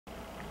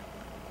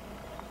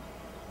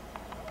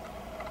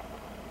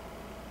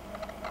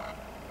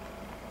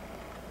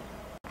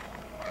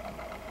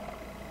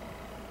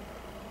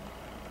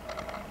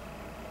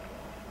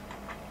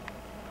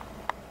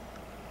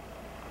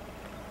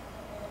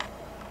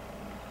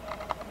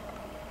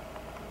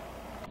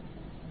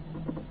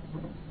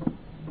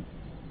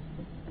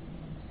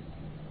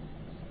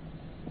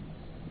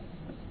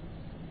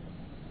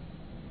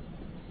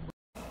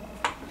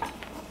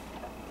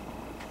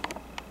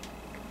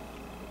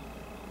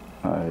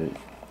I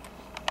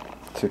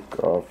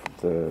took off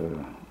the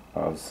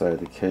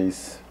outside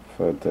case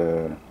for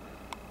the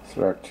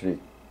Selectric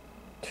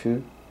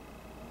 2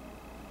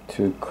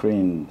 to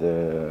clean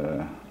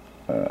the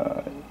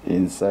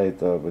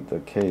inside of the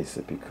case,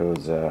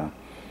 because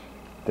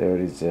there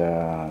is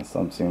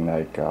something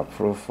like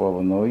proof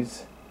of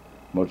noise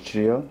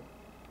material.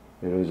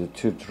 It was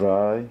too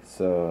dry,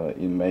 so it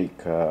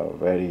make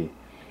very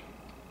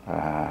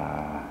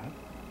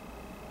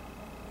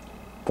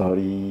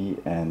dirty,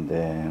 and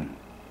then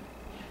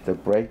the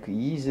break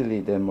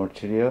easily the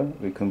material.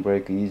 We can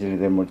break easily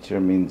the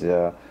material means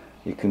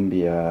it can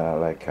be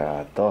like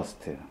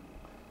dust.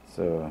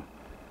 So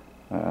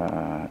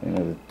in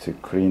order to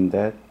clean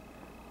that,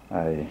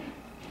 I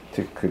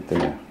took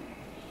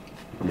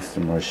this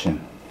machine.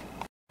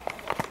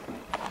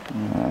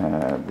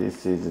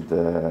 This is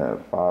the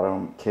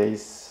bottom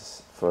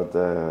case for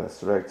the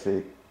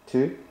Selectric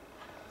 2.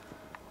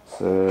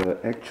 So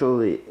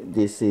actually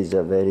this is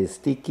a very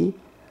sticky.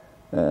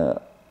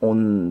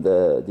 On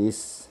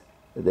this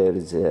there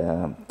is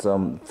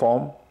some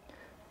foam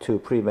to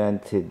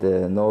prevent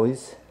the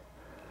noise.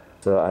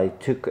 So I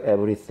took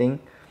everything,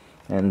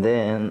 and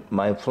then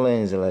my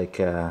plan is like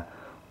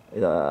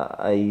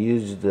I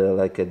used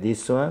like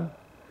this one,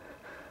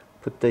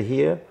 put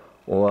here,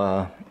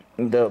 or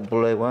the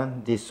black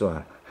one, this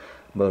one.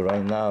 But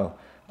right now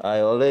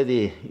I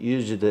already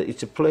used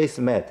it's a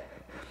placemat.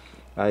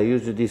 I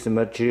used this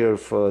material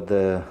for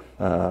the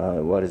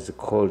what is it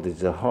called?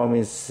 It's a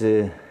Hermes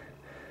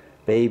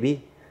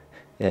baby.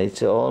 Yeah,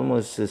 it's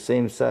almost the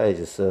same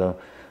size. So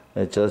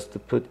I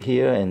just put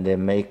here and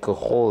then make a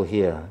hole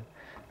here,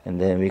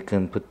 and then we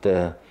can put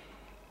the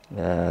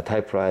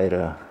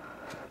typewriter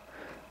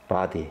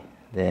body.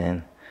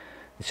 Then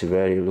it's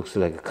very looks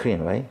like a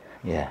cream, right?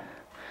 Yeah.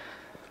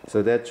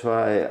 So that's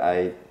why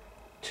I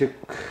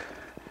took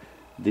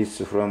this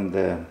from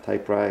the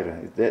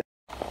typewriter.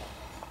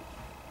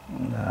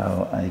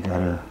 Now I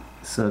got a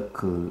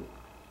circle,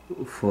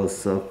 4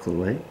 circle,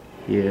 right?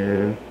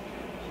 Here,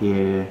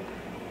 here,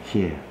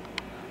 here.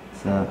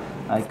 So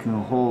I can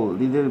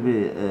hold a little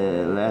bit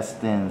less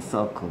than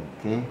circle,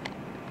 okay?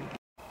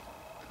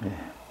 Yeah,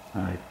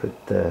 I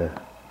put the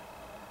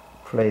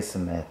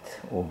placemat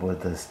over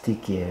the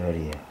sticky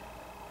area.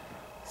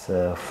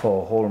 So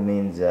 4 hole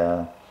means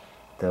the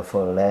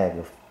 4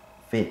 leg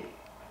fit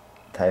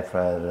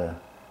typewriter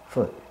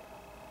foot.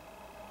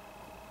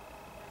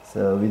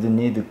 So we don't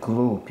need the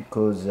glue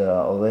because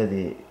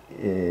already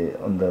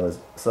on the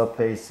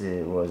surface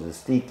it was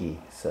sticky.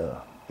 So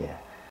yeah.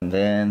 And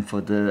then for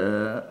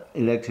the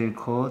electric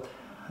cord,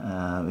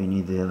 we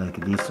need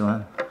like this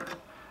one.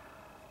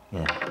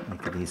 Yeah,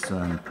 like this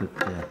one. Put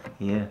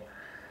here.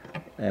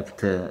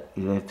 After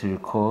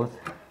electric cord,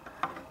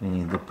 we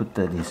need to put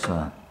this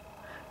one.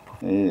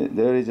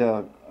 There is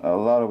a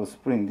lot of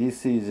spring.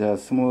 This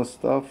is small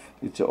stuff.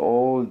 It's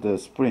all the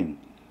spring.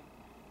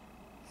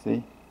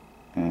 See?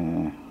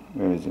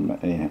 Where is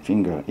my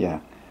finger? Yeah,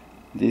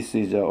 this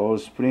is all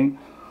spring.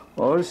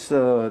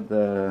 Also,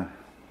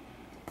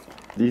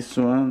 this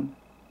one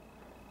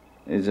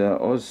is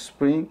all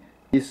spring.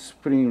 This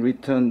spring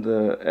returned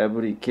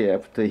every key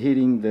after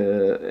hitting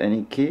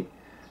any key.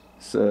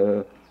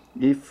 So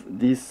if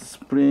this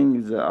spring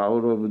is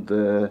out of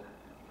the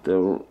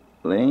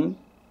lane,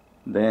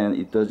 then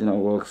it does not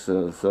work.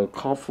 So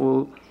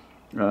couple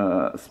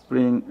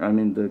spring, I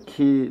mean the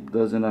key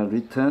does not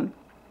return.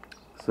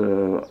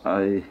 So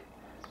I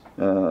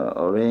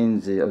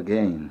arrange it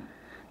again.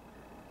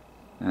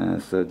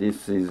 So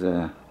this is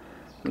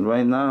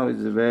right now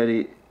it's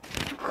very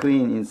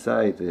clean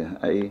inside.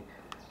 I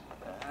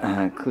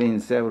clean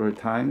several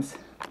times.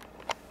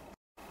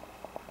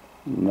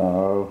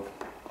 Now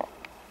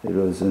it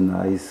was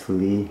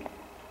nicely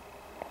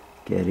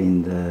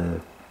getting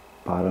the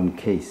bottom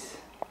case.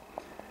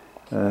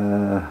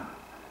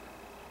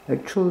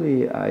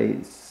 Actually, I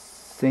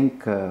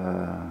think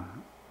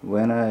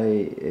when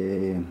I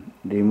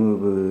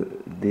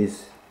remove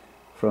this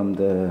from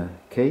the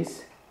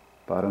case,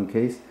 bottom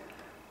case,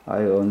 I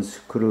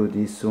unscrew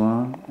this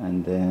one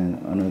and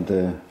then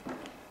another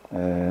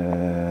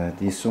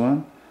this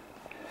one.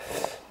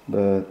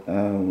 But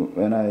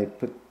when I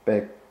put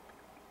back,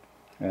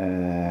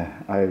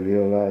 I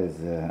realize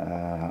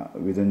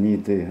we don't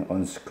need to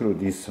unscrew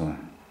this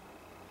one.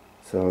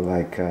 So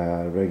like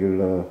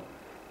regular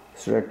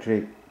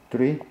Selectric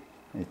 3,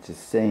 it's the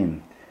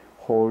same.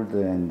 Hold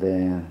and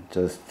then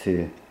just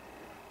to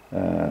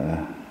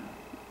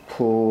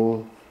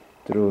pull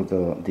through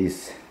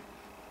this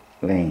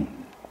lane.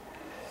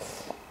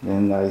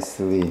 Then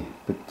nicely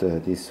put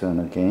this one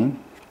again.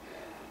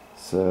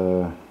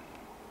 So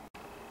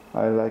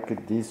I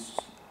like this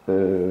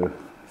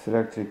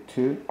Selectric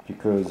 2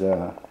 because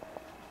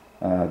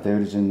there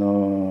is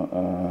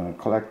no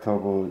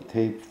collectible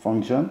tape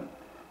function.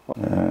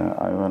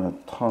 I want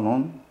to turn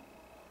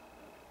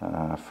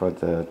on for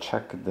the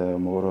check the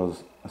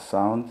motor's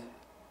sound.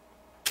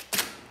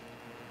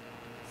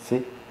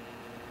 See,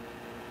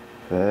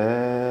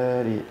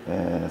 very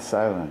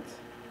silent,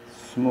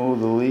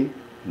 smoothly,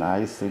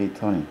 nicely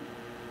turning.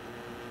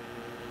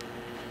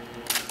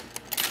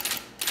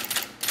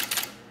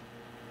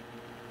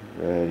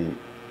 very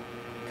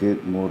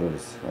good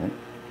motors, right?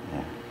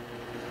 Yeah.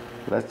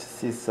 Let's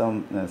see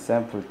some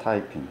sample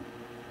typing.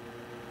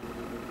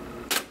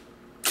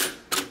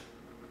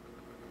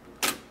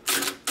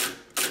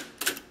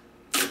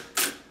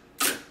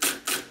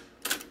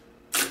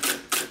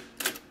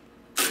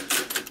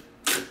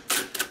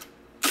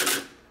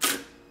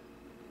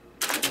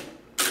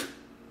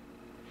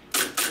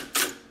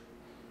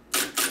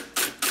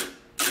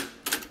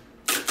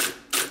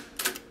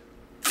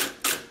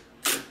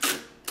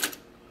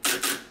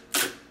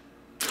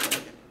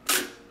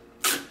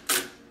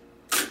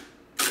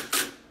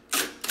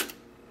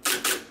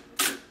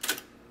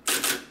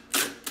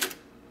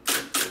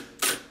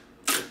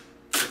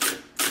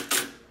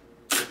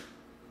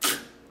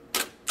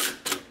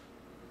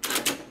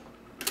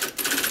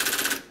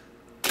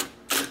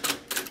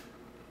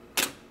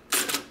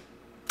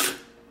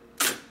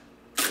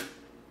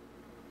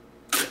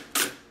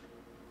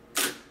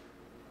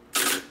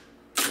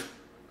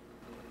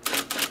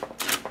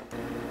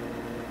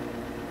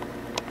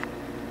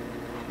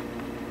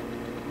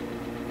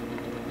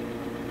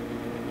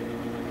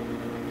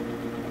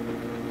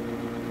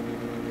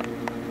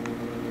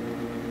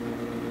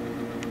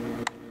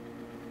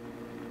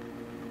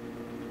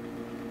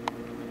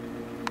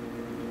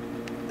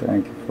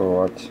 Thank you for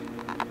watching.